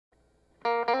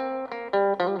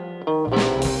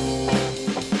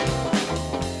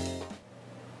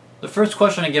first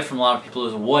question I get from a lot of people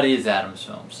is, what is Adams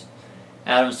Films?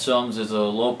 Adams Films is a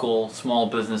local small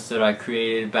business that I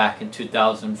created back in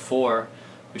 2004,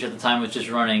 which at the time was just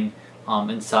running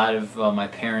inside of my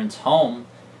parents' home.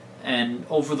 And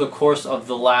over the course of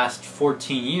the last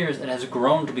 14 years, it has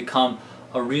grown to become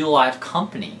a real live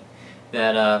company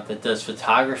that does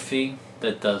photography,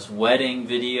 that does wedding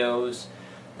videos,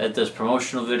 that does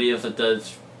promotional videos, that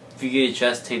does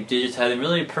VHS tape digitizing,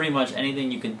 really pretty much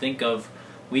anything you can think of,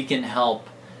 we can help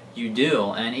you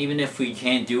do. And even if we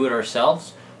can't do it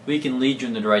ourselves, we can lead you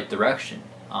in the right direction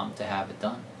to have it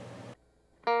done.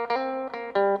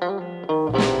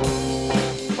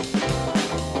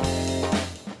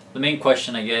 The main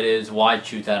question I get is, why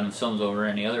choose Adams Films over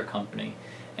any other company?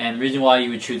 And the reason why you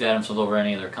would choose Adams Films over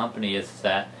any other company is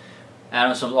that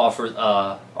Adams Films offers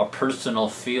a personal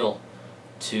feel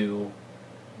to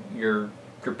your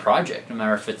project, no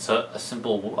matter if it's a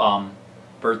simple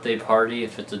birthday party,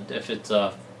 if it's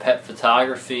a pet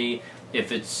photography,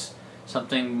 if it's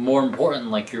something more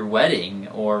important like your wedding,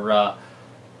 or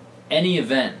any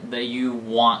event that you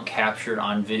want captured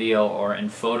on video or in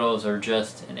photos or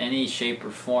just in any shape or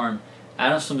form.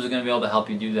 Adams Films is going to be able to help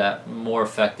you do that more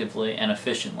effectively and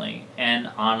efficiently, and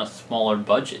on a smaller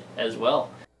budget as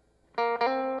well.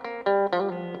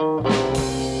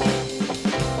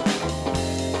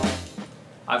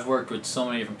 I've worked with so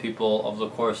many different people over the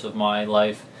course of my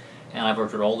life, and I've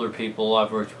worked with older people,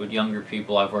 I've worked with younger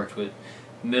people, I've worked with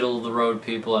middle of the road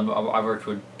people, and I've worked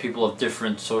with people of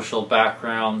different social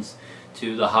backgrounds,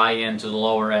 to the high end, to the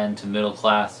lower end, to middle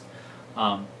class.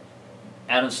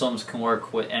 Adams Films can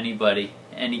work with anybody,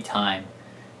 anytime,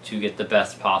 to get the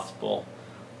best possible,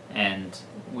 and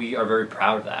we are very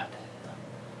proud of that.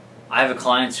 I have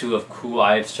clients who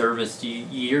I've serviced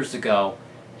years ago,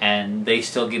 and they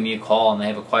still give me a call and they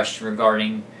have a question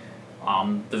regarding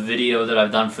the video that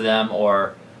I've done for them,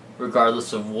 or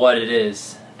regardless of what it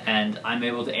is, and I'm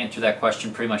able to answer that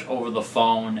question pretty much over the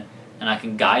phone, and I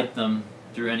can guide them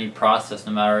through any process,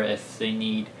 no matter if they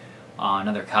need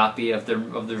another copy of their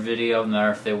video, no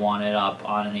matter if they want it up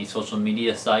on any social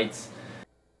media sites.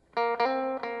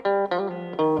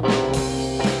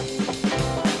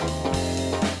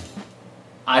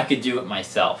 I could do it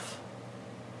myself,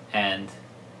 and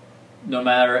no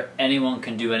matter, anyone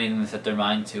can do anything they set their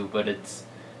mind to, but it's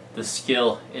the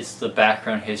skill, it's the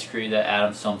background history that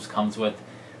Adams Films comes with.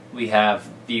 We have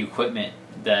the equipment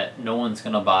that no one's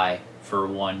going to buy for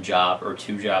one job or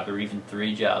two jobs or even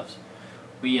three jobs.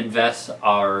 We invest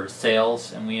our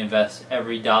sales and we invest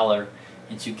every dollar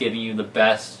into giving you the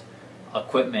best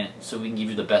equipment so we can give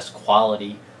you the best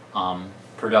quality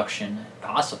production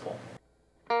possible.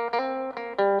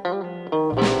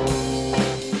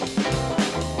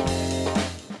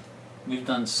 We've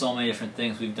done so many different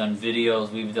things. We've done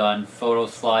videos, we've done photo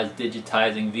slides,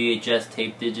 digitizing, VHS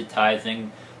tape digitizing,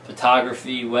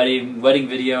 photography, wedding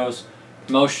videos,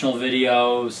 promotional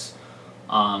videos.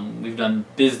 We've done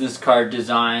business card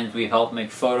designs. We've helped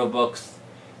make photo books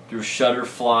through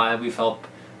Shutterfly. We've helped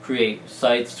create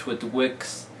sites with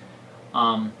Wix.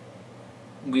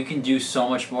 We can do so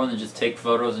much more than just take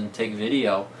photos and take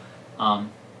video.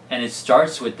 And it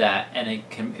starts with that, and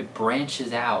it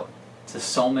branches out to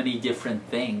so many different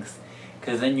things,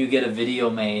 because then you get a video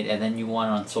made and then you want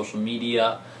it on social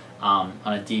media, on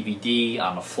a DVD,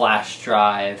 on a flash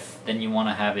drive, then you want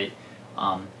to have it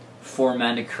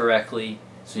formatted correctly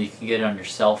so you can get it on your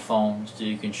cell phone, so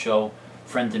you can show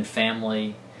friends and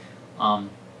family.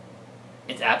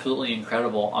 It's absolutely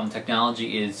incredible.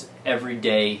 Technology is, every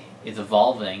day is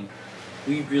evolving.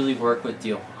 We really work with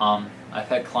you. I've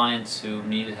had clients who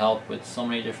needed help with so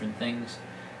many different things,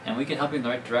 and we can help you in the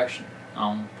right direction.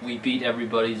 We beat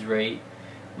everybody's rate.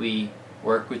 We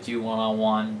work with you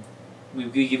one-on-one. We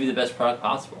give you the best product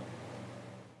possible.